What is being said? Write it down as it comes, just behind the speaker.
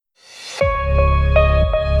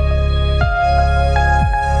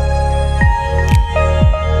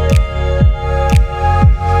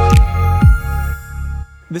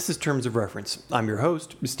This is Terms of Reference. I'm your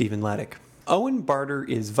host, Stephen Laddick. Owen Barder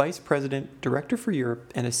is Vice President, Director for Europe,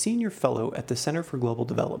 and a Senior Fellow at the Center for Global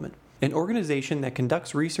Development, an organization that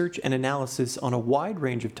conducts research and analysis on a wide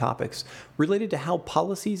range of topics related to how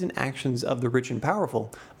policies and actions of the rich and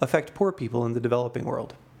powerful affect poor people in the developing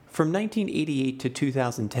world. From 1988 to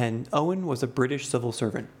 2010, Owen was a British civil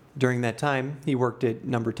servant. During that time, he worked at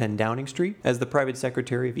number 10 Downing Street as the Private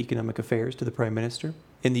Secretary of Economic Affairs to the Prime Minister,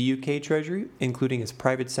 in the UK Treasury, including as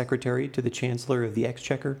Private Secretary to the Chancellor of the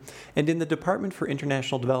Exchequer, and in the Department for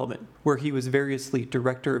International Development, where he was variously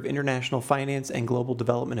Director of International Finance and Global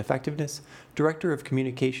Development Effectiveness, Director of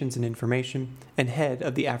Communications and Information, and Head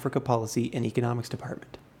of the Africa Policy and Economics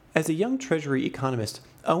Department. As a young Treasury economist,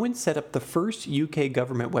 Owen set up the first UK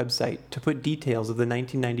government website to put details of the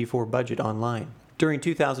 1994 budget online. During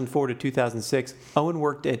 2004 to 2006, Owen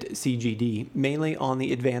worked at CGD, mainly on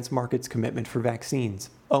the advanced markets commitment for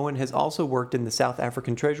vaccines. Owen has also worked in the South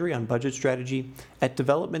African Treasury on budget strategy, at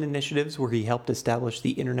development initiatives where he helped establish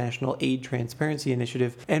the International Aid Transparency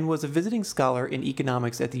Initiative, and was a visiting scholar in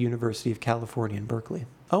economics at the University of California in Berkeley.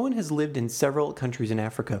 Owen has lived in several countries in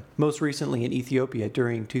Africa, most recently in Ethiopia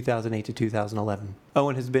during 2008 to 2011.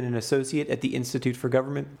 Owen has been an associate at the Institute for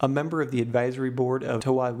Government, a member of the advisory board of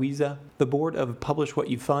TOR092, the board of Publish What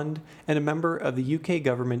You Fund, and a member of the UK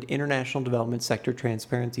Government International Development Sector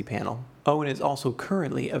Transparency Panel. Owen is also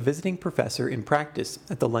currently a visiting professor in practice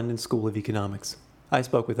at the London School of Economics. I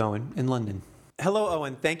spoke with Owen in London. Hello,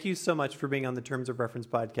 Owen. Thank you so much for being on the Terms of Reference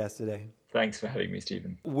podcast today. Thanks for having me,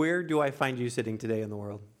 Stephen. Where do I find you sitting today in the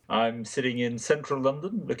world? I'm sitting in central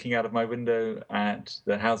London, looking out of my window at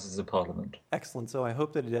the Houses of Parliament. Excellent. So I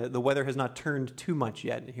hope that the weather has not turned too much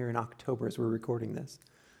yet here in October as we're recording this.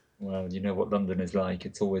 Well, you know what London is like.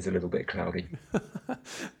 It's always a little bit cloudy.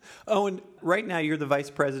 Owen, right now you're the Vice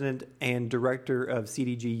President and Director of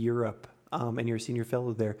CDG Europe, and you're a Senior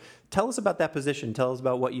Fellow there. Tell us about that position. Tell us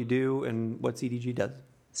about what you do and what CDG does.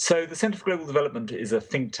 So the Centre for Global Development is a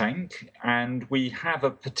think tank, and we have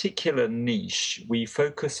a particular niche. We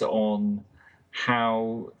focus on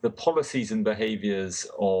how the policies and behaviours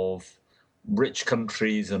of rich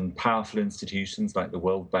countries and powerful institutions like the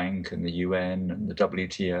World Bank and the UN and the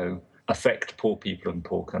WTO affect poor people and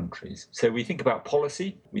poor countries. So we think about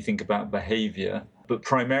policy, we think about behaviour, but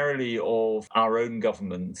primarily of our own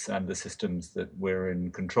governments and the systems that we're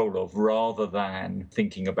in control of, rather than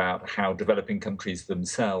thinking about how developing countries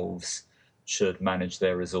themselves should manage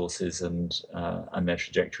their resources and their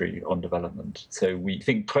trajectory on development. So we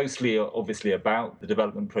think closely, obviously, about the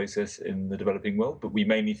development process in the developing world, but we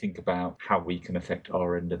mainly think about how we can affect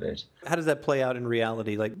our end of it. How does that play out in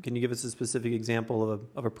reality? Like, can you give us a specific example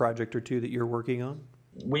of a project or two that you're working on?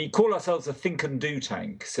 We call ourselves a think and do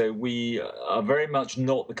tank. So we are very much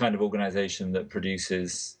not the kind of organization that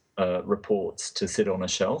produces reports to sit on a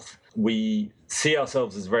shelf. We see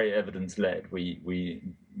ourselves as very evidence-led. We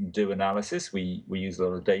do analysis, we use a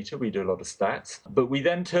lot of data, we do a lot of stats, but we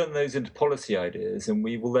then turn those into policy ideas, and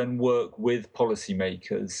we will then work with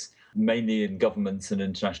policymakers, mainly in governments and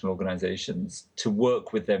international organizations, to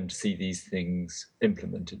work with them to see these things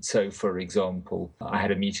implemented. So, for example, I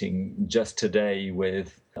had a meeting just today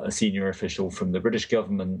with a senior official from the British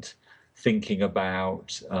government thinking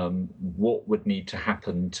about what would need to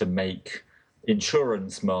happen to make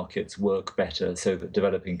insurance markets work better so that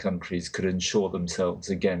developing countries could insure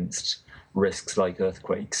themselves against risks like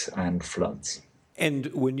earthquakes and floods. And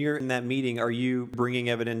when you're in that meeting, are you bringing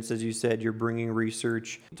evidence, as you said, you're bringing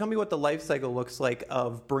research? Tell me what the life cycle looks like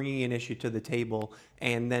of bringing an issue to the table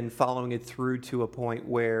and then following it through to a point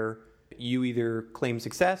where you either claim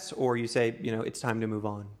success or you say, it's time to move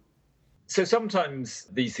on. So sometimes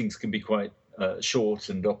these things can be quite short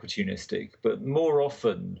and opportunistic, but more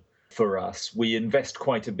often for us, we invest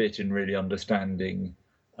quite a bit in really understanding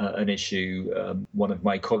an issue. One of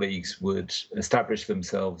my colleagues would establish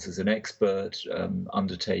themselves as an expert,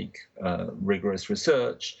 undertake rigorous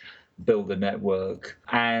research, build a network,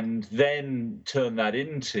 and then turn that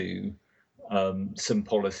into some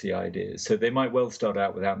policy ideas. So they might well start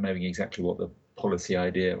out without knowing exactly what the policy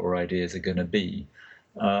idea or ideas are going to be.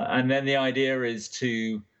 And then the idea is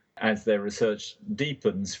to, as their research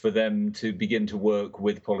deepens, for them to begin to work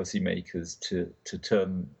with policymakers to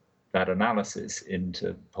turn that analysis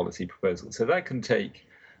into policy proposals. So that can take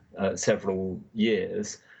several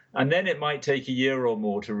years. And then it might take a year or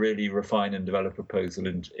more to really refine and develop a proposal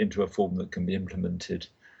into a form that can be implemented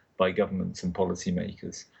by governments and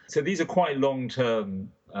policymakers. So these are quite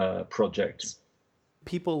long-term projects.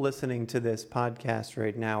 People listening to this podcast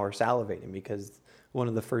right now are salivating because one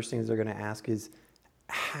of the first things they're going to ask is,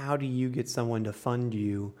 how do you get someone to fund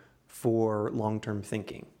you for long-term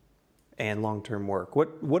thinking? and long-term work.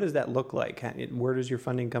 What does that look like? Where does your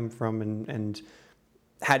funding come from, and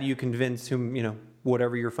how do you convince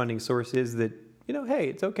whatever your funding source is that, hey,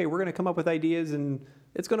 it's okay, we're going to come up with ideas and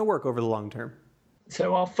it's going to work over the long term?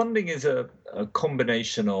 So our funding is a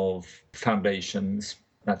combination of foundations.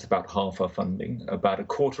 That's about half our funding. About a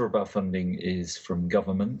quarter of our funding is from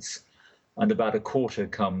governments, and about a quarter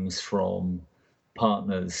comes from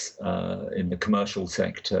partners in the commercial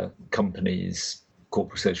sector, companies,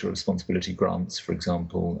 corporate social responsibility grants, for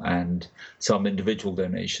example, and some individual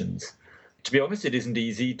donations. To be honest, it isn't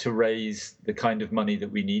easy to raise the kind of money that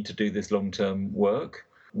we need to do this long-term work.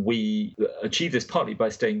 We achieve this partly by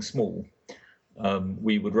staying small.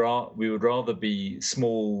 We would rather be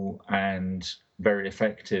small and very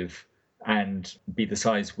effective and be the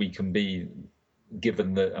size we can be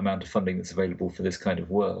given the amount of funding that's available for this kind of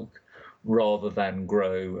work, rather than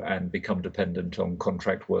grow and become dependent on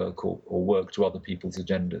contract work or work to other people's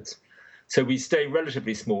agendas. So we stay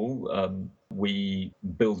relatively small. We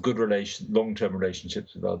build good long-term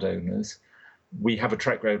relationships with our donors. We have a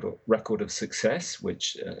track record of success,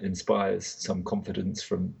 which inspires some confidence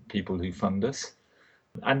from people who fund us.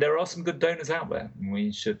 And there are some good donors out there, and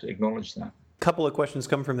we should acknowledge that. A couple of questions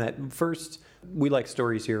come from that. First, we like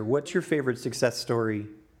stories here. What's your favorite success story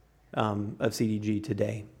of CDG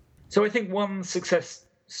today? So I think one success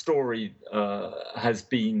story has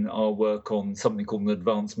been our work on something called an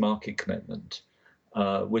advanced market commitment,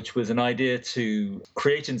 which was an idea to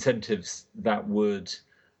create incentives that would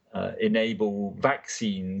enable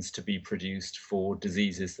vaccines to be produced for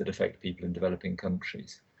diseases that affect people in developing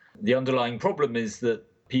countries. The underlying problem is that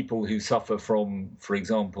people who suffer from, for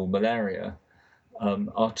example, malaria,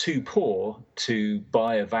 are too poor to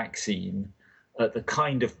buy a vaccine at the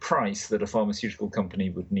kind of price that a pharmaceutical company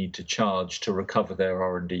would need to charge to recover their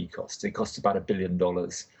R&D costs. It costs about $1 billion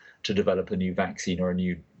to develop a new vaccine or a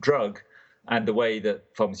new drug. And the way that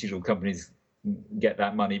pharmaceutical companies get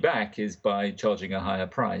that money back is by charging a higher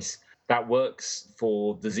price. That works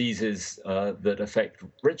for diseases that affect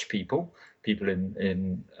rich people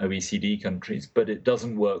in OECD countries, but it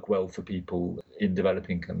doesn't work well for people in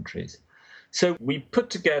developing countries. So we put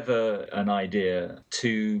together an idea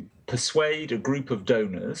to persuade a group of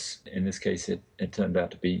donors, in this case it turned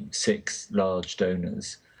out to be 6 large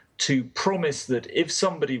donors, to promise that if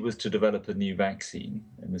somebody was to develop a new vaccine,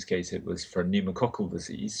 in this case it was for pneumococcal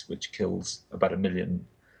disease, which kills about 1 million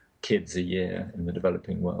kids a year in the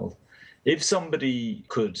developing world, if somebody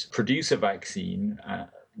could produce a vaccine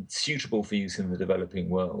suitable for use in the developing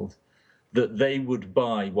world, that they would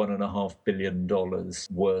buy $1.5 billion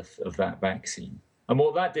worth of that vaccine. And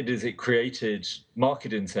what that did is it created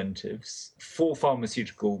market incentives. 4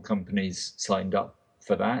 pharmaceutical companies signed up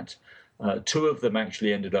for that. 2 of them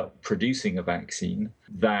actually ended up producing a vaccine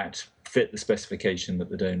that fit the specification that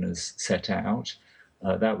the donors set out.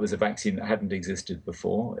 That was a vaccine that hadn't existed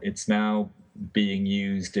before. It's now being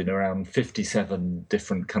used in around 57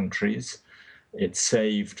 different countries. It's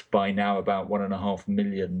saved by now about 1.5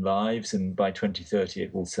 million lives, and by 2030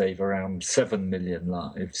 it will save around 7 million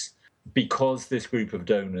lives, because this group of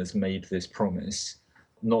donors made this promise,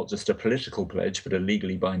 not just a political pledge, but a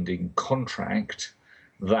legally binding contract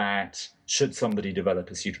that should somebody develop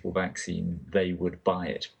a suitable vaccine, they would buy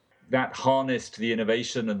it. That harnessed the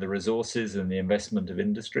innovation and the resources and the investment of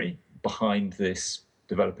industry behind this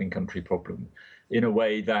developing country problem in a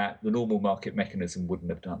way that the normal market mechanism wouldn't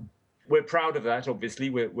have done. We're proud of that, obviously.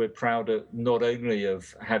 We're proud not only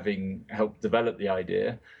of having helped develop the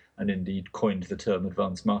idea and indeed coined the term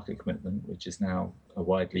advanced market commitment, which is now a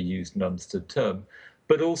widely used and understood term,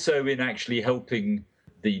 but also in actually helping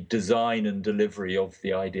the design and delivery of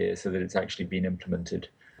the idea so that it's actually been implemented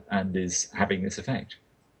and is having this effect.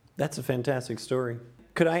 That's a fantastic story.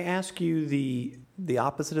 Could I ask you the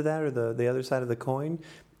opposite of that, or the other side of the coin?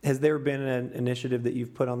 Has there been an initiative that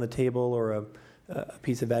you've put on the table, or a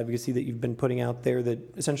piece of advocacy that you've been putting out there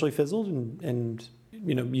that essentially fizzled, and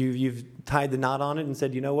you've tied the knot on it and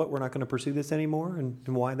said, you know what, we're not going to pursue this anymore, and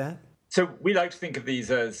why that? So we like to think of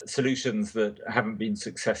these as solutions that haven't been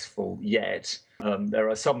successful yet. There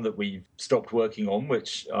are some that we've stopped working on,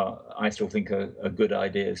 which I still think are good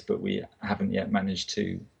ideas, but we haven't yet managed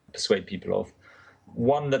to persuade people of.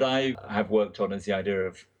 One that I have worked on is the idea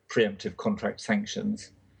of preemptive contract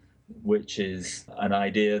sanctions, which is an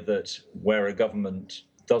idea that where a government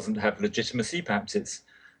doesn't have legitimacy, perhaps it's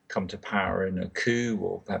come to power in a coup,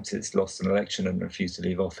 or perhaps it's lost an election and refused to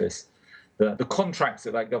leave office, the contracts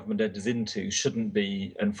that government enters into shouldn't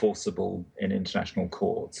be enforceable in international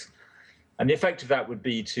courts. And the effect of that would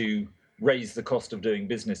be to raise the cost of doing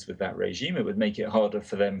business with that regime. It would make it harder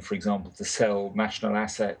for them, for example, to sell national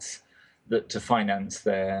assets that to finance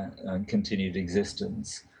their continued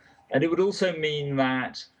existence. And it would also mean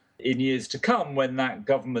that in years to come, when that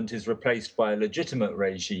government is replaced by a legitimate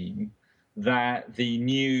regime, that the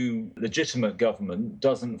new legitimate government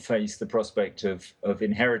doesn't face the prospect of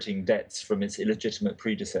inheriting debts from its illegitimate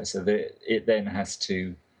predecessor that it then has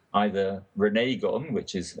to either renege on,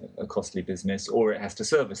 which is a costly business, or it has to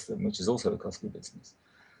service them, which is also a costly business.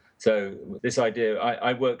 So this idea,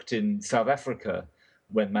 I worked in South Africa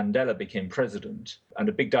when Mandela became president, and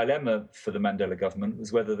a big dilemma for the Mandela government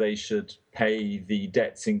was whether they should pay the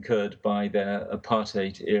debts incurred by their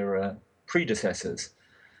apartheid-era predecessors.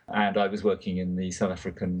 And I was working in the South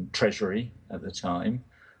African Treasury at the time.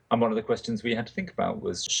 And one of the questions we had to think about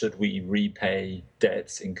was, should we repay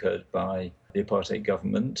debts incurred by the apartheid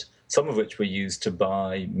government, some of which were used to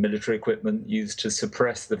buy military equipment used to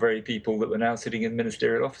suppress the very people that were now sitting in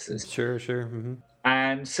ministerial offices? Sure. Mm-hmm.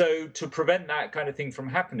 And so to prevent that kind of thing from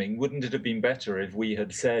happening, wouldn't it have been better if we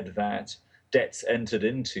had said that debts entered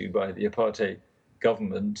into by the apartheid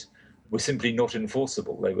government were simply not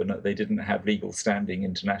enforceable? They didn't have legal standing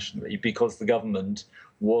internationally because the government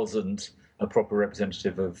wasn't a proper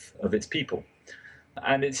representative of its people.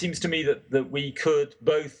 And it seems to me that we could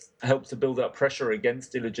both help to build up pressure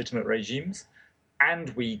against illegitimate regimes,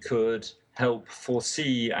 and we could help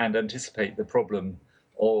foresee and anticipate the problem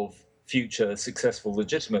of future successful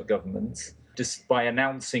legitimate governments just by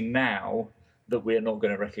announcing now that we're not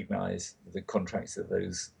going to recognize the contracts that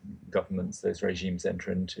those governments, those regimes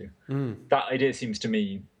enter into. That idea seems to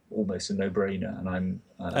me almost a no-brainer, and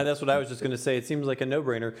and that's what I was just going to say. It seems like a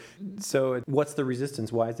no-brainer. So what's the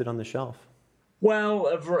resistance? Why is it on the shelf?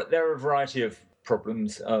 Well, there are a variety of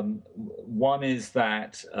problems. One is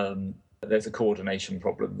that there's a coordination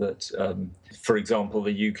problem that, for example,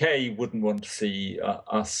 the UK wouldn't want to see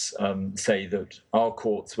us say that our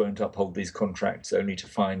courts won't uphold these contracts, only to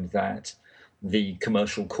find that the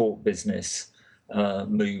commercial court business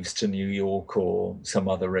moves to New York or some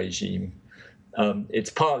other regime. It's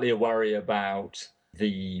partly a worry about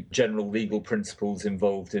the general legal principles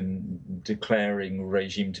involved in declaring a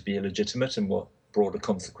regime to be illegitimate and what broader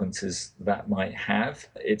consequences that might have.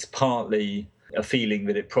 It's partly a feeling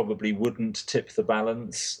that it probably wouldn't tip the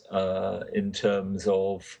balance in terms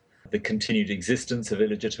of the continued existence of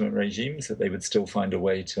illegitimate regimes, that they would still find a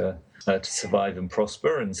way to survive and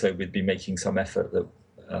prosper. And so we'd be making some effort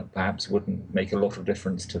that perhaps wouldn't make a lot of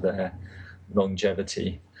difference to their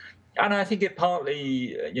longevity. And I think it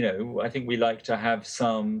partly, I think we like to have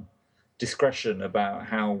some discretion about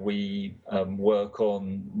how we work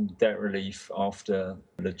on debt relief after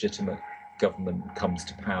legitimate government comes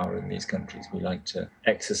to power in these countries. We like to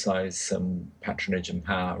exercise some patronage and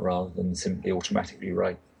power rather than simply automatically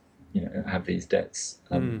have these debts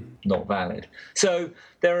not valid. So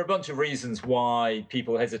there are a bunch of reasons why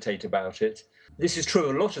people hesitate about it. This is true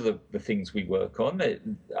of a lot of the things we work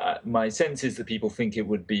on. My sense is that people think it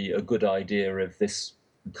would be a good idea if this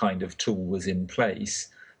kind of tool was in place,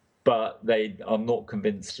 but they are not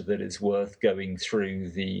convinced that it's worth going through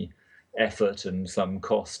the effort and some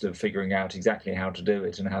cost of figuring out exactly how to do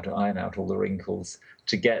it and how to iron out all the wrinkles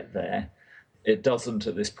to get there. It doesn't,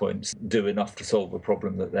 at this point, do enough to solve a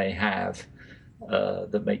problem that they have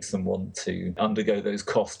that makes them want to undergo those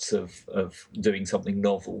costs of doing something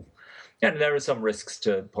novel. And there are some risks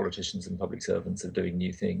to politicians and public servants of doing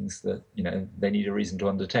new things that, they need a reason to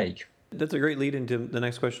undertake. That's a great lead into the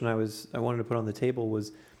next question I wanted to put on the table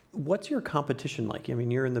was, what's your competition like? I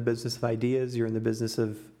mean, you're in the business of ideas, you're in the business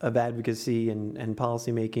of advocacy and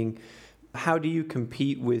policy making. How do you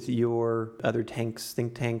compete with your other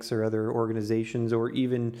think tanks or other organizations, or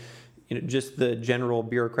even just the general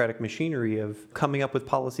bureaucratic machinery of coming up with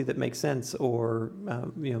policy that makes sense, or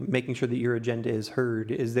making sure that your agenda is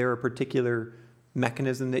heard? Is there a particular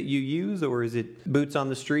mechanism that you use, or is it boots on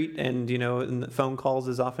the street and and phone calls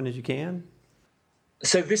as often as you can?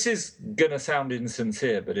 So this is going to sound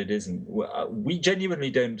insincere, but it isn't. We genuinely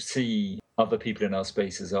don't see other people in our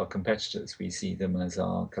space as our competitors. We see them as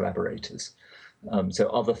our collaborators. So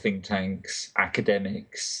other think tanks,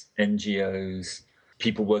 academics, NGOs,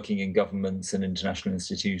 people working in governments and international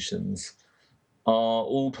institutions are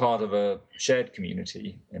all part of a shared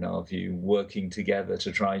community, in our view, working together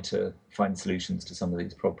to try to find solutions to some of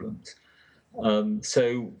these problems.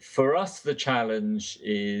 So for us, the challenge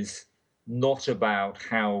is not about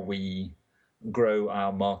how we grow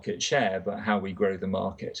our market share, but how we grow the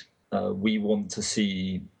market. We want to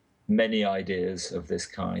see many ideas of this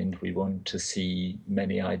kind. We want to see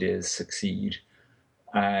many ideas succeed.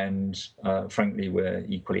 And frankly, we're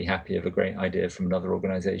equally happy if a great idea from another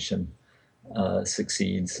organization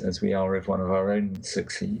succeeds as we are if one of our own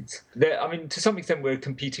succeeds. To some extent, we're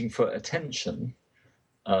competing for attention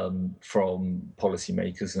from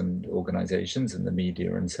policymakers and organizations and the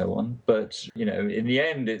media and so on. But, in the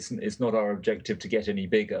end, it's not our objective to get any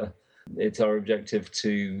bigger. It's our objective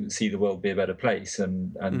to see the world be a better place.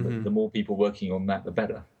 And the more people working on that, the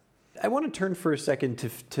better. I want to turn for a second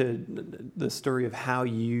to the story of how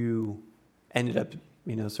you ended up,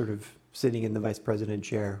 sort of sitting in the vice president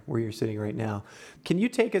chair where you're sitting right now. Can you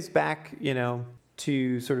take us back,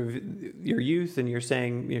 to sort of your youth, and you're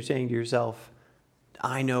saying to yourself,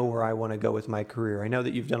 I know where I want to go with my career. I know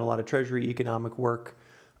that you've done a lot of Treasury economic work,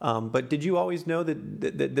 but did you always know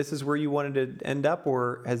that this is where you wanted to end up,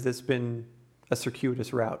 or has this been a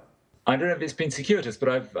circuitous route? I don't know if it's been circuitous,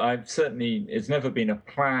 but I've certainly, it's never been a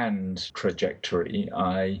planned trajectory.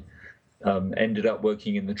 I ended up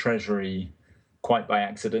working in the Treasury quite by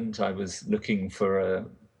accident. I was looking for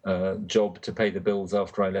a job to pay the bills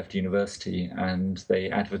after I left university, and they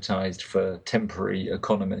advertised for temporary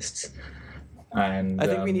economists. And I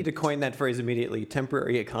think we need to coin that phrase immediately: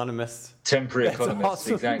 temporary economists. Temporary That's economists,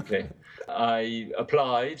 awesome. Exactly. I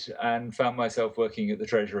applied and found myself working at the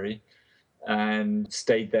Treasury, and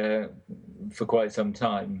stayed there for quite some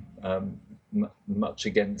time, much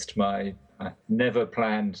against my. I never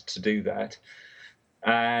planned to do that.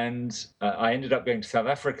 And I ended up going to South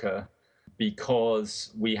Africa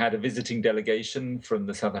because we had a visiting delegation from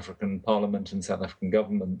the South African Parliament and South African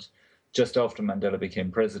government just after Mandela became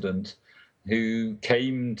president, who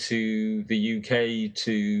came to the UK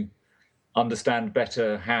to understand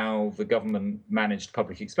better how the government managed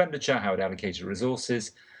public expenditure, how it allocated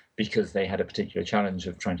resources, because they had a particular challenge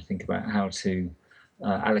of trying to think about how to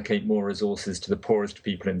allocate more resources to the poorest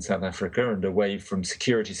people in South Africa and away from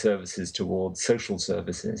security services towards social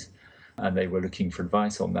services. And they were looking for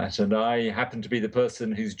advice on that. And I happened to be the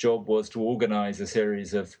person whose job was to organize a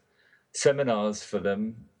series of seminars for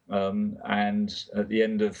them. And at the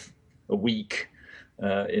end of a week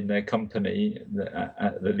in their company,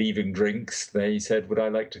 at the leaving drinks, they said, would I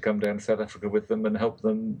like to come down to South Africa with them and help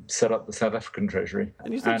them set up the South African Treasury?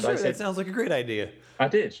 And you said, sure, that sounds like a great idea. I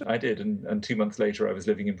did. And 2 months later, I was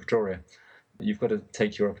living in Pretoria. You've got to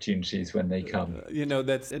take your opportunities when they come.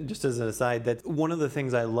 That's, just as an aside, that's one of the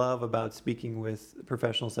things I love about speaking with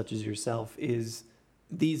professionals such as yourself is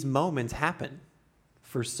these moments happen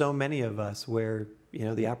for so many of us where,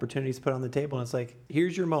 the opportunity's put on the table and it's like,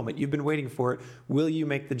 here's your moment. You've been waiting for it. Will you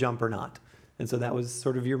make the jump or not? And so that was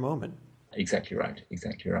sort of your moment. Exactly right.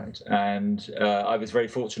 And I was very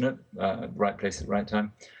fortunate, right place at the right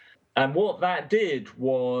time. And what that did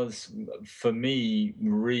was, for me,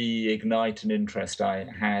 reignite an interest I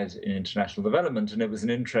had in international development. And it was an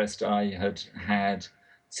interest I had had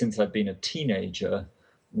since I'd been a teenager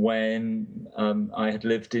when I had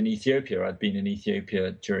lived in Ethiopia. I'd been in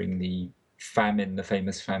Ethiopia during the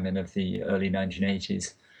famous famine of the early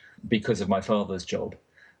 1980s, because of my father's job.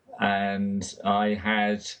 And I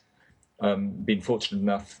had been fortunate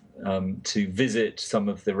enough to visit some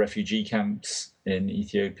of the refugee camps in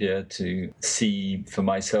Ethiopia to see for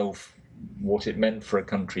myself what it meant for a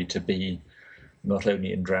country to be not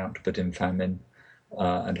only in drought but in famine,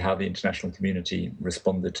 and how the international community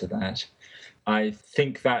responded to that. I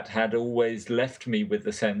think that had always left me with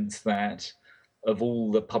the sense that of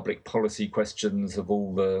all the public policy questions, of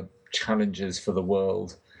all the challenges for the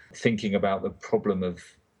world, thinking about the problem of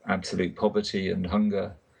absolute poverty and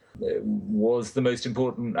hunger was the most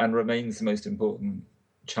important and remains the most important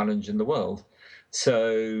challenge in the world.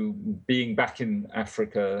 So being back in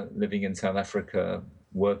Africa, living in South Africa,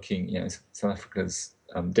 working, South Africa's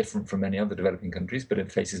different from many other developing countries, but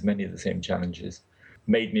it faces many of the same challenges,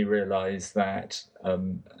 made me realize that,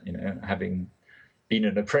 having been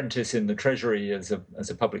an apprentice in the Treasury as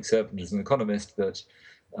a public servant, as an economist, that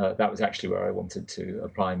that was actually where I wanted to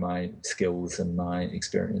apply my skills and my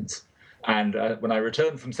experience. And when I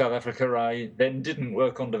returned from South Africa, I then didn't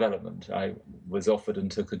work on development. I was offered and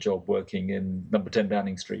took a job working in number 10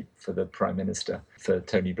 Downing Street for the Prime Minister, for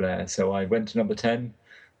Tony Blair. So I went to number 10.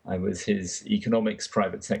 I was his economics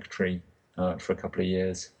private secretary for a couple of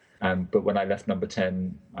years. But when I left number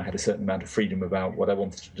 10, I had a certain amount of freedom about what I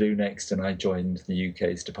wanted to do next, and I joined the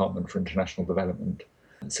UK's Department for International Development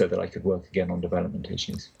so that I could work again on development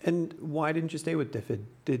issues. And why didn't you stay with DFID?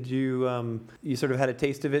 Did you you sort of had a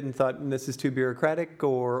taste of it and thought, this is too bureaucratic,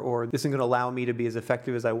 or this isn't going to allow me to be as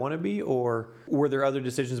effective as I want to be? Or were there other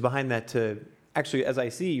decisions behind that to actually, as I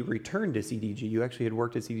see, return to CDG? You actually had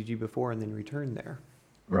worked at CDG before and then returned there.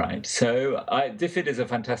 Right. So DFID is a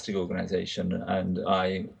fantastic organization, and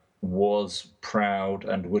I was proud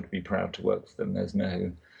and would be proud to work for them. There's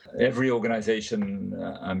no every organization,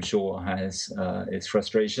 I'm sure, has its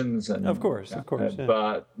frustrations. And, Of course. Yeah.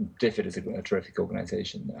 But DFID is a terrific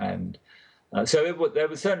organization. And so there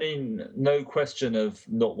was certainly no question of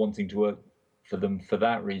not wanting to work for them for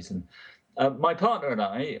that reason. My partner and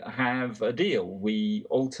I have a deal. We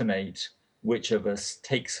alternate which of us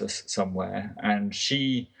takes us somewhere. And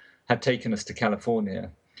she had taken us to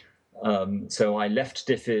California. So I left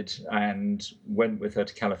DFID and went with her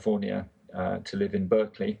to California to live in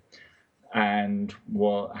Berkeley, and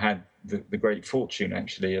had the great fortune,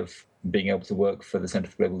 actually, of being able to work for the Center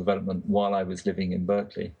for Global Development while I was living in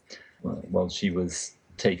Berkeley, while she was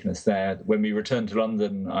taking us there. When we returned to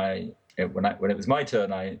London, when it was my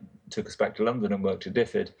turn, I took us back to London and worked at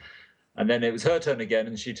DFID. And then it was her turn again,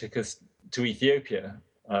 and she took us to Ethiopia,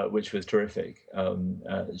 which was terrific.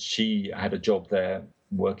 She had a job there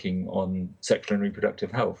working on sexual and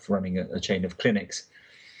reproductive health, running a chain of clinics.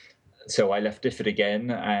 So I left DFID again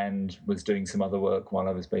and was doing some other work while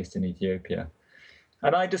I was based in Ethiopia.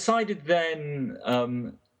 And I decided then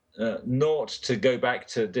not to go back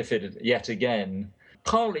to DFID yet again,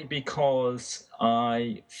 partly because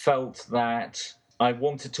I felt that I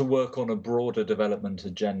wanted to work on a broader development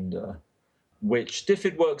agenda, which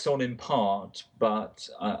DFID works on in part, but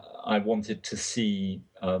I wanted to see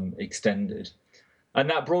extended. And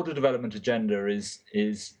that broader development agenda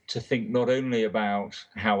is to think not only about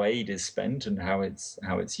how aid is spent and how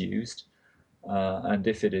it's used, and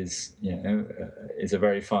DFID is a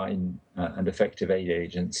very fine and effective aid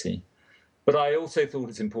agency, but I also thought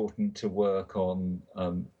it's important to work on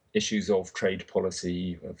issues of trade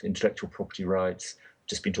policy, of intellectual property rights.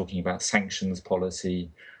 Just been talking about sanctions policy,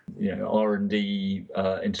 R&D,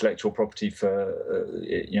 intellectual property for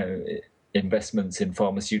investments in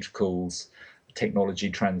pharmaceuticals, technology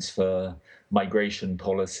transfer, migration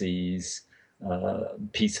policies,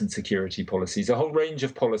 peace and security policies, a whole range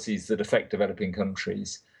of policies that affect developing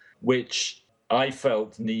countries, which I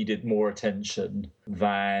felt needed more attention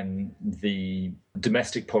than the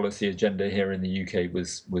domestic policy agenda here in the UK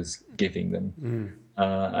was giving them.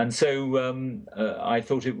 And so I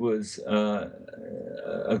thought it was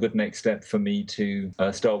a good next step for me to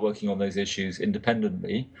start working on those issues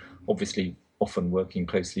independently, obviously often working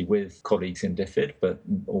closely with colleagues in DFID, but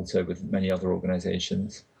also with many other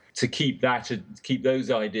organizations, to keep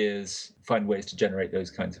those ideas, find ways to generate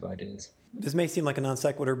those kinds of ideas. This may seem like a non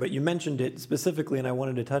sequitur, but you mentioned it specifically, and I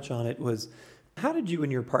wanted to touch on it, was how did you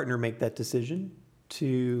and your partner make that decision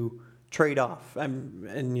to trade off?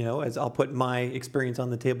 And as I'll put my experience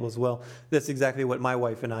on the table as well, that's exactly what my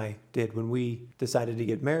wife and I did when we decided to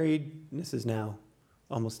get married. This is now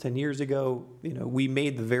almost 10 years ago. We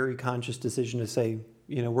made the very conscious decision to say,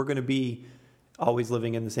 we're going to be always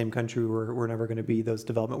living in the same country. We're never going to be those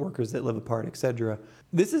development workers that live apart, etc.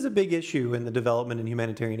 This is a big issue in the development and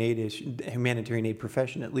humanitarian aid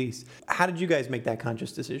profession, at least. How did you guys make that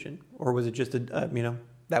conscious decision? Or was it just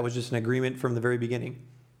that was just an agreement from the very beginning?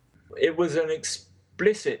 It was an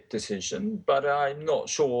explicit decision, but I'm not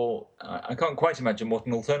sure. I can't quite imagine what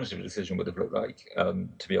an alternative decision would have looked like,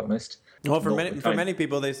 to be honest. Well, for many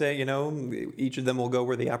people, they say, each of them will go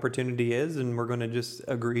where the opportunity is, and we're going to just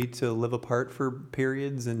agree to live apart for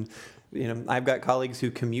periods. And, I've got colleagues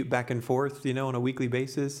who commute back and forth, on a weekly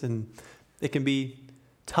basis, and it can be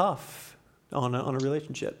tough on a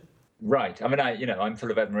relationship. Right. I mean, I'm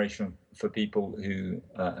full of admiration for people who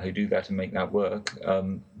do that and make that work.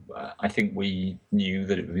 I think we knew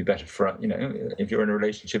that it would be better for, if you're in a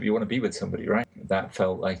relationship, you want to be with somebody, right? That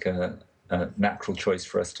felt like a natural choice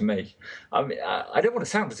for us to make. I mean, I don't want to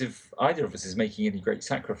sound as if either of us is making any great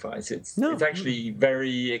sacrifice. It's actually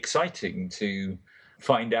very exciting to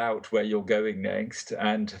find out where you're going next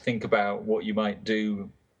and to think about what you might do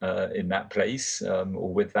in that place or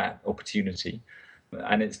with that opportunity.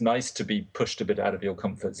 And it's nice to be pushed a bit out of your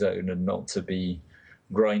comfort zone and not to be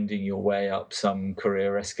grinding your way up some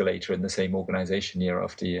career escalator in the same organization year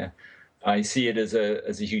after year. I see it as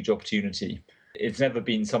a huge opportunity. It's never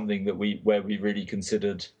been something where we really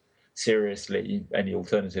considered seriously any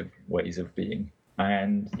alternative ways of being.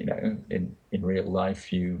 And, in real life,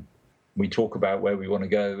 we talk about where we want to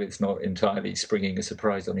go. It's not entirely springing a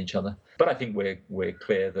surprise on each other. But I think we're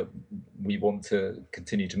clear that we want to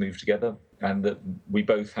continue to move together and that we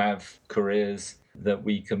both have careers that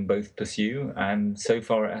we can both pursue. And so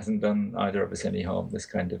far, it hasn't done either of us any harm, this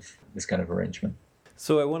kind of arrangement.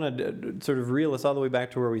 So I want to sort of reel us all the way back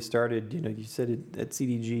to where we started. You said at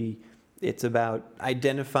CDG, it's about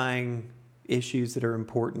identifying issues that are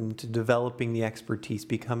important, to developing the expertise,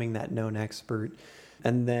 becoming that known expert,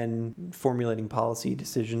 and then formulating policy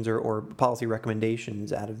decisions or policy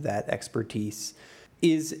recommendations out of that expertise.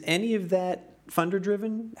 Is any of that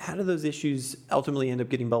funder-driven? How do those issues ultimately end up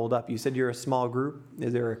getting bubbled up? You said you're a small group.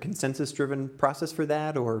 Is there a consensus-driven process for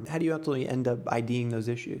that, or how do you ultimately end up IDing those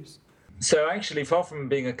issues? So actually, far from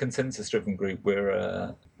being a consensus-driven group,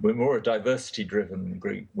 we're more a diversity-driven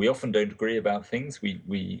group. We often don't agree about things.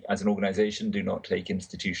 We as an organisation, do not take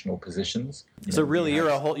institutional positions. So really, you're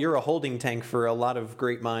a holding tank for a lot of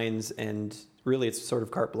great minds, and really, it's sort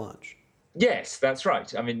of carte blanche. Yes, that's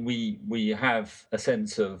right. I mean, we have a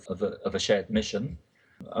sense of a shared mission,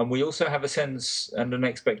 and we also have a sense and an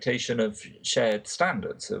expectation of shared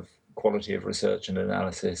standards of quality of research and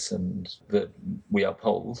analysis, and that we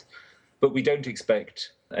uphold. But we don't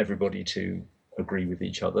expect everybody to agree with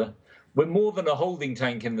each other. We're more than a holding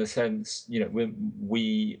tank in the sense,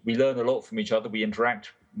 we learn a lot from each other. We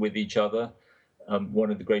interact with each other.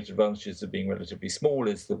 One of the great advantages of being relatively small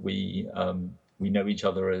is that we know each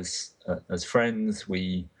other as friends.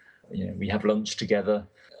 We have lunch together,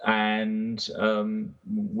 and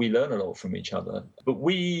we learn a lot from each other. But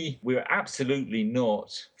we're absolutely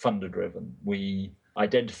not funder driven. We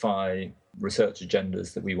identify research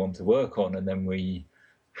agendas that we want to work on, and then we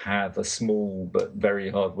have a small but very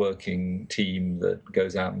hard-working team that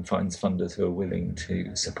goes out and finds funders who are willing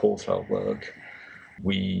to support our work.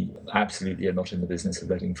 We absolutely are not in the business of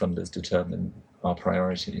letting funders determine our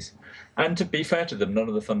priorities. And to be fair to them, none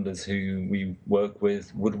of the funders who we work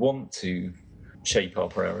with would want to shape our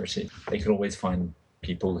priority. They can always find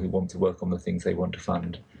people who want to work on the things they want to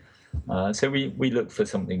fund. So we look for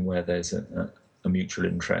something where there's a mutual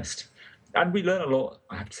interest. And we learn a lot,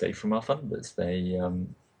 I have to say, from our funders. They,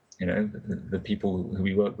 the people who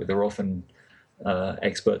we work with are often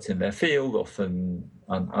experts in their field, often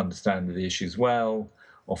understand the issues well,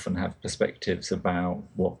 often have perspectives about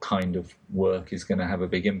what kind of work is going to have a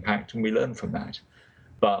big impact, and we learn from that.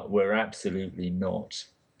 But we're absolutely not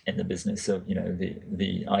in the business of,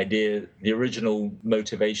 the idea, the original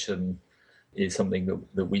motivation is something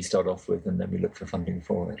that we start off with, and then we look for funding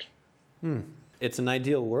for it. It's an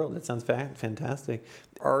ideal world. It sounds fantastic.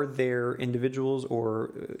 Are there individuals or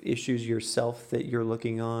issues yourself that you're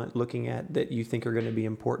looking at that you think are going to be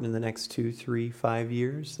important in the next 2, 3, 5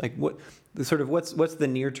 years? Like what's the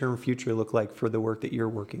near-term future look like for the work that you're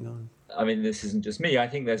working on? I mean, this isn't just me. I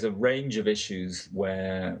think there's a range of issues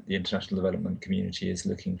where the international development community is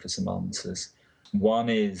looking for some answers. One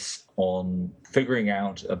is on figuring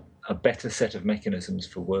out a better set of mechanisms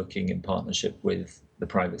for working in partnership with the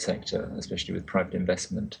private sector, especially with private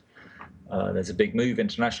investment. There's a big move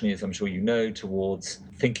internationally, as I'm sure you know, towards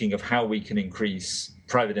thinking of how we can increase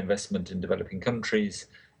private investment in developing countries.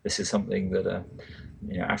 This is something that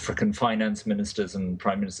African finance ministers and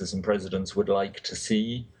prime ministers and presidents would like to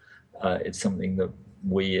see. It's something that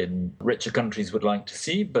we in richer countries would like to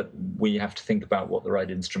see, but we have to think about what the right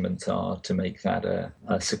instruments are to make that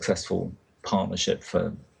a successful partnership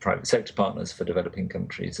for private sector partners, for developing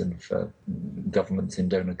countries, and for governments in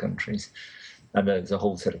donor countries. And there's a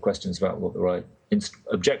whole set of questions about what the right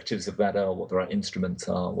objectives of that are, what the right instruments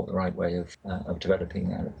are, what the right way of developing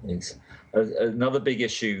that is. Another big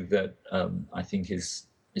issue that I think is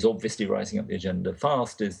obviously rising up the agenda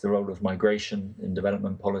fast is the role of migration in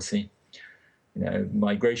development policy.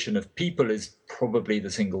 Migration of people is probably the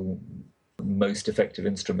single most effective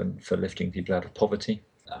instrument for lifting people out of poverty.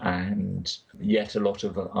 And yet a lot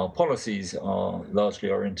of our policies are largely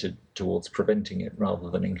oriented towards preventing it rather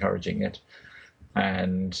than encouraging it.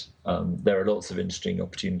 And there are lots of interesting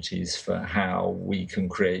opportunities for how we can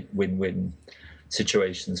create win-win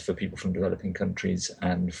situations for people from developing countries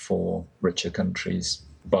and for richer countries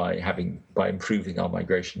by improving our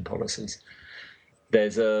migration policies.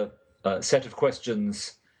 There's a set of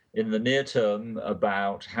questions in the near term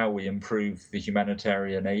about how we improve the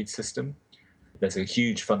humanitarian aid system. There's a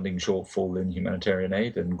huge funding shortfall in humanitarian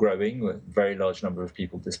aid and growing, with a very large number of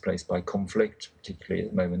people displaced by conflict, particularly at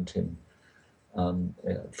the moment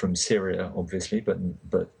from Syria, obviously,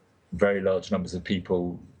 but very large numbers of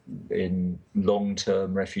people in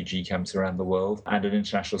long-term refugee camps around the world, and an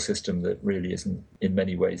international system that really isn't, in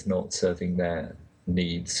many ways, not serving their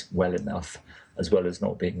needs well enough, as well as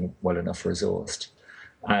not being well enough resourced.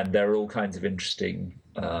 And there are all kinds of interesting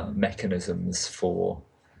mechanisms for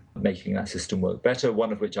making that system work better,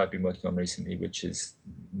 one of which I've been working on recently, which is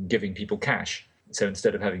giving people cash. So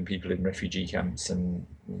instead of having people in refugee camps and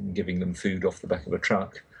giving them food off the back of a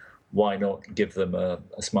truck, why not give them a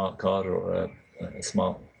smart card or a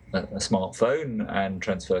smartphone and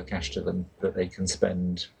transfer cash to them that they can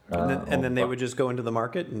spend. And then they would just go into the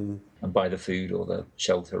market and buy the food or the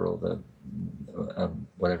shelter or the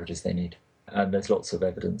whatever it is they need. And there's lots of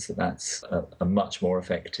evidence that that's a much more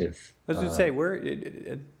effective. I was going to say,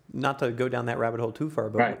 Not to go down that rabbit hole too far,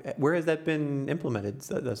 but Right. where has that been implemented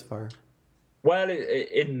thus far? Well,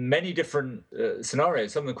 in many different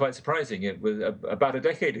scenarios, some of them quite surprising. It was about a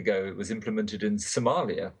decade ago, it was implemented in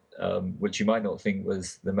Somalia, which you might not think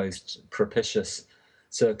was the most propitious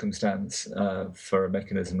circumstance for a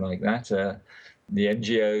mechanism like that. The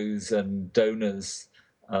NGOs and donors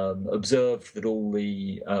observed that all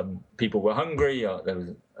the people were hungry, there was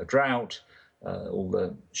a drought, all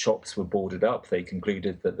the shops were boarded up. They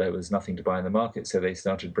concluded that there was nothing to buy in the market, so they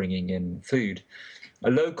started bringing in food. A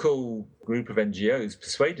local group of NGOs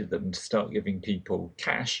persuaded them to start giving people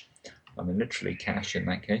cash, I mean, literally cash in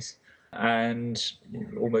that case. And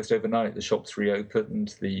almost overnight, the shops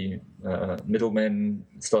reopened. The middlemen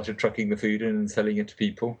started trucking the food in and selling it to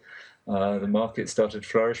people. The market started to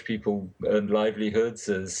flourish. People earned livelihoods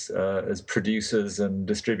as producers and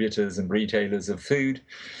distributors and retailers of food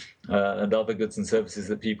and other goods and services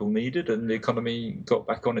that people needed. And the economy got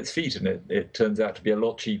back on its feet. And it turns out to be a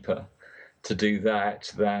lot cheaper to do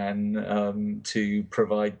that than to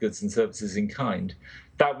provide goods and services in kind.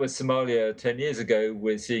 That was Somalia 10 years ago.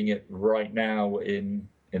 We're seeing it right now in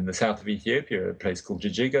the south of Ethiopia, a place called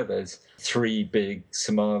Jijiga. There's 3 big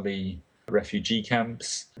Somali refugee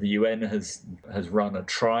camps. The UN has run a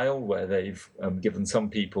trial where they've given some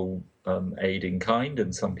people aid in kind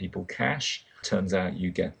and some people cash. Turns out you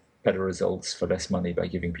get better results for less money by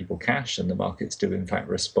giving people cash, and the markets do in fact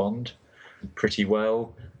respond pretty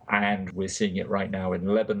well. And we're seeing it right now in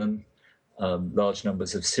Lebanon, large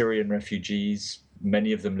numbers of Syrian refugees,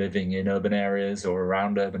 many of them living in urban areas or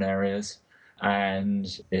around urban areas. And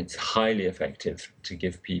it's highly effective to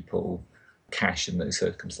give people cash in those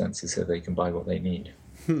circumstances so they can buy what they need.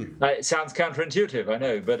 It sounds counterintuitive, I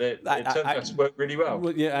know, but it turns out to work really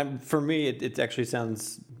well. Yeah, for me, it actually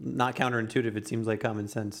sounds not counterintuitive. It seems like common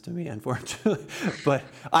sense to me, unfortunately. But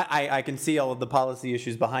I can see all of the policy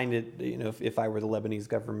issues behind it. You know, if I were the Lebanese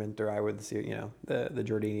government or I were the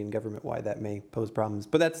Jordanian government, why that may pose problems.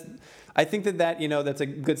 But I think that that's a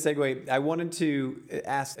good segue. I wanted to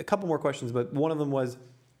ask a couple more questions, but one of them was,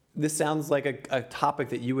 this sounds like a topic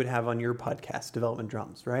that you would have on your podcast, Development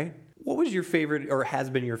Drums, right? What was your favorite, or has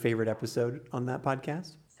been your favorite episode on that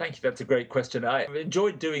podcast? Thank you. That's a great question. I've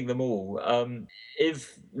enjoyed doing them all.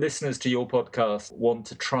 If listeners to your podcast want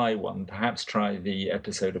to try one, perhaps try the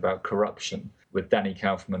episode about corruption with Danny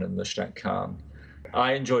Kaufman and Mushtaq Khan.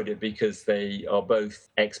 I enjoyed it because they are both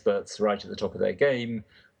experts right at the top of their game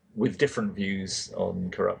with different views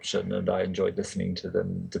on corruption, and I enjoyed listening to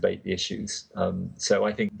them debate the issues. So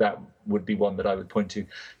I think that would be one that I would point to.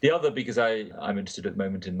 The other, because I'm interested at the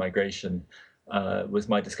moment in migration, was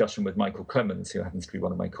my discussion with Michael Clemens, who happens to be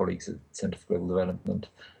one of my colleagues at Centre for Global Development,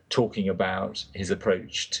 talking about his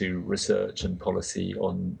approach to research and policy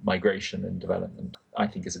on migration and development. I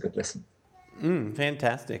think is a good listen.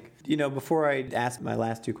 Fantastic. Before I ask my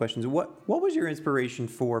last 2 questions, what was your inspiration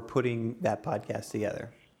for putting that podcast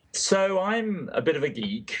together? So I'm a bit of a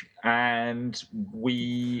geek, and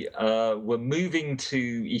we were moving to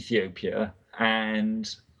Ethiopia,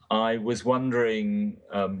 and I was wondering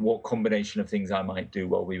what combination of things I might do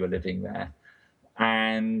while we were living there.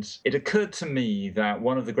 And it occurred to me that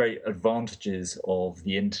one of the great advantages of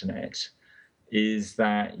the internet is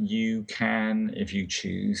that you can, if you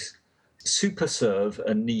choose, super serve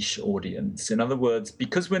a niche audience. In other words,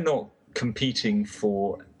 because we're not competing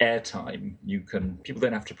for airtime, people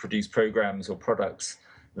don't have to produce programs or products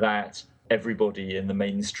that everybody in the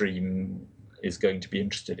mainstream is going to be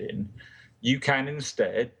interested in. You can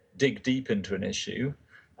instead dig deep into an issue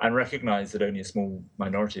and recognize that only a small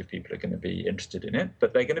minority of people are going to be interested in it,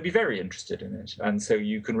 but they're going to be very interested in it. And so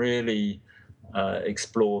you can really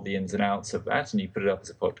explore the ins and outs of that, and you put it up as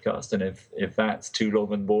a podcast. And if that's too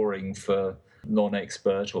long and boring for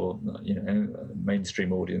non-expert or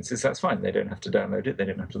mainstream audiences, that's fine. They don't have to download it. They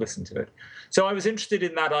don't have to listen to it. So I was interested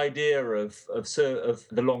in that idea of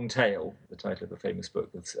the long tail, the title of a famous book,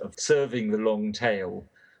 of serving the long tail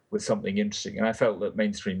with something interesting. And I felt that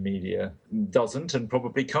mainstream media doesn't and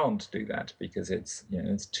probably can't do that because it's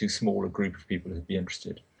too small a group of people who'd be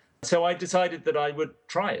interested. So I decided that I would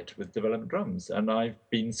try it with Development Drums, and I've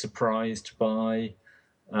been surprised by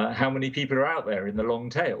how many people are out there in the long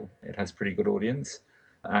tail. It has a pretty good audience,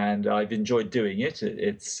 and I've enjoyed doing it.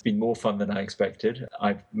 It's been more fun than I expected.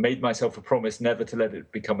 I've made myself a promise never to let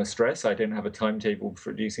it become a stress. I don't have a timetable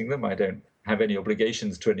for producing them. I don't have any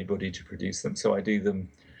obligations to anybody to produce them, so I do them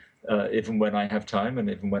even when I have time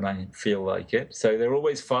and even when I feel like it. So they're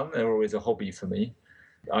always fun. They're always a hobby for me.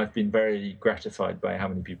 I've been very gratified by how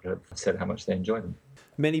many people have said how much they enjoy them.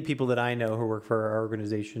 Many people that I know who work for our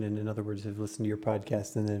organization, and in other words, have listened to your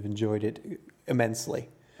podcast and have enjoyed it immensely.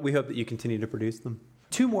 We hope that you continue to produce them.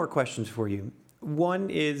 Two more questions for you. One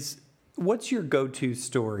is, what's your go-to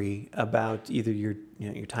story about either your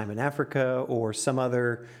time in Africa or some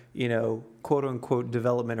other, quote unquote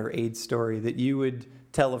development or aid story that you would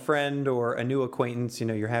tell a friend or a new acquaintance?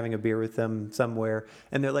 You're having a beer with them somewhere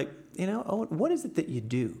and they're like, Owen, what is it that you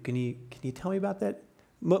do? Can you tell me about that?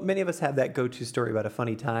 Many of us have that go-to story about a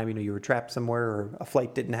funny time. You were trapped somewhere, or a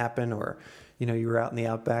flight didn't happen, or you were out in the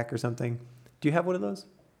outback or something. Do you have one of those?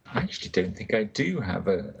 I actually don't think I do have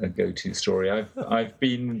a go-to story. I've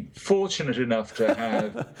been fortunate enough to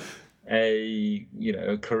have a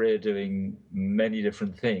career doing many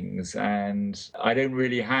different things, and I don't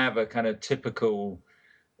really have a kind of typical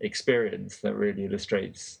experience that really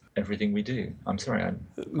illustrates everything we do. I'm sorry, I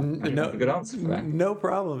don't have a good answer for that. No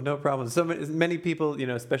problem. So many people,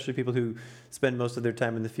 especially people who spend most of their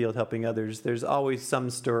time in the field helping others, there's always some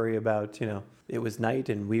story about, it was night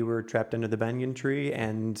and we were trapped under the banyan tree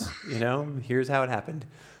and, here's how it happened.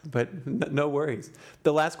 But no worries.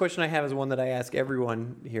 The last question I have is one that I ask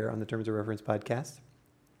everyone here on the Terms of Reference podcast.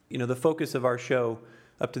 The focus of our show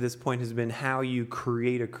up to this point has been how you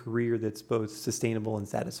create a career that's both sustainable and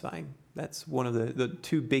satisfying. That's one of the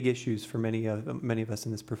two big issues for many of us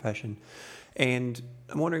in this profession. And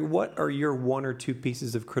I'm wondering, what are your one or two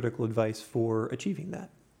pieces of critical advice for achieving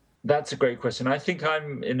that? That's a great question. I think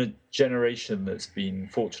I'm in a generation that's been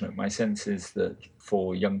fortunate. My sense is that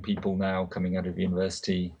for young people now coming out of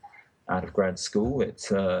university, out of grad school, it's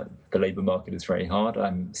the labour market is very hard.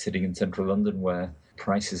 I'm sitting in central London where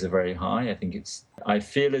prices are very high. I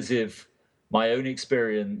feel as if my own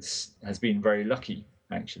experience has been very lucky,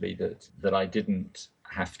 actually, that I didn't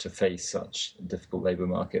have to face such a difficult labour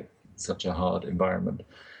market, such a hard environment.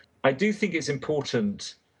 I do think it's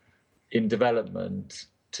important in development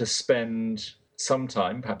to spend some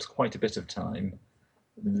time, perhaps quite a bit of time,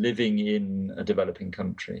 living in a developing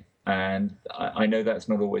country. And I know that's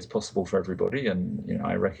not always possible for everybody, and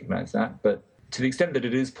I recognise that. But to the extent that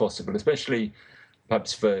it is possible, especially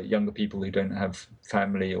perhaps for younger people who don't have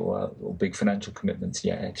family or big financial commitments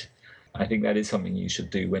yet, I think that is something you should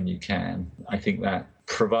do when you can. I think that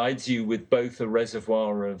provides you with both a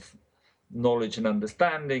reservoir of knowledge and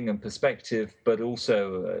understanding and perspective, but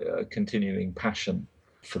also a continuing passion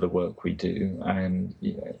for the work we do. And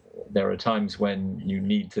there are times when you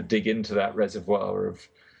need to dig into that reservoir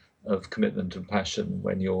of commitment and passion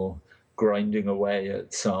when you're grinding away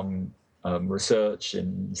at some research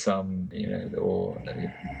in some, or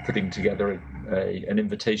putting together an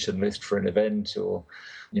invitation list for an event, or,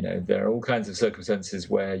 there are all kinds of circumstances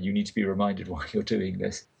where you need to be reminded why you're doing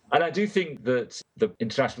this. And I do think that the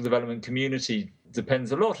international development community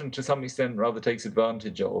depends a lot, and to some extent rather takes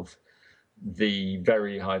advantage of, the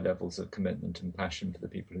very high levels of commitment and passion for the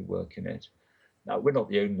people who work in it. Now, we're not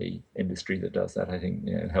the only industry that does that. I think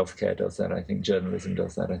healthcare does that. I think journalism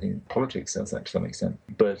does that. I think politics does that to some extent.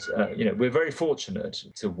 But we're very fortunate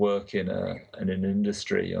to work in an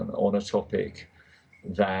industry on a topic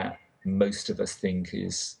that most of us think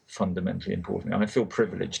is fundamentally important. And I feel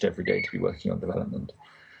privileged every day to be working on development.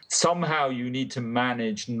 Somehow you need to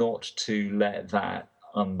manage not to let that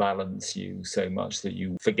unbalance you so much that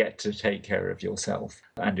you forget to take care of yourself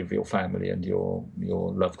and of your family and your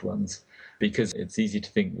loved ones. Because it's easy to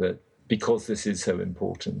think that because this is so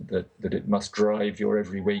important, that it must drive your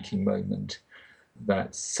every waking moment.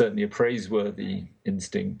 That's certainly a praiseworthy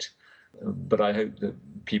instinct. But I hope that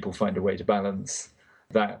people find a way to balance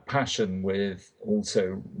that passion with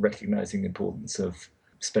also recognizing the importance of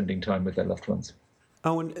spending time with their loved ones.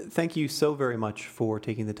 Owen, thank you so very much for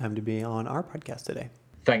taking the time to be on our podcast today.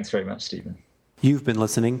 Thanks very much, Stephen. You've been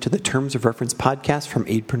listening to the Terms of Reference podcast from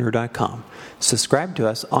aidpreneur.com. Subscribe to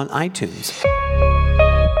us on iTunes.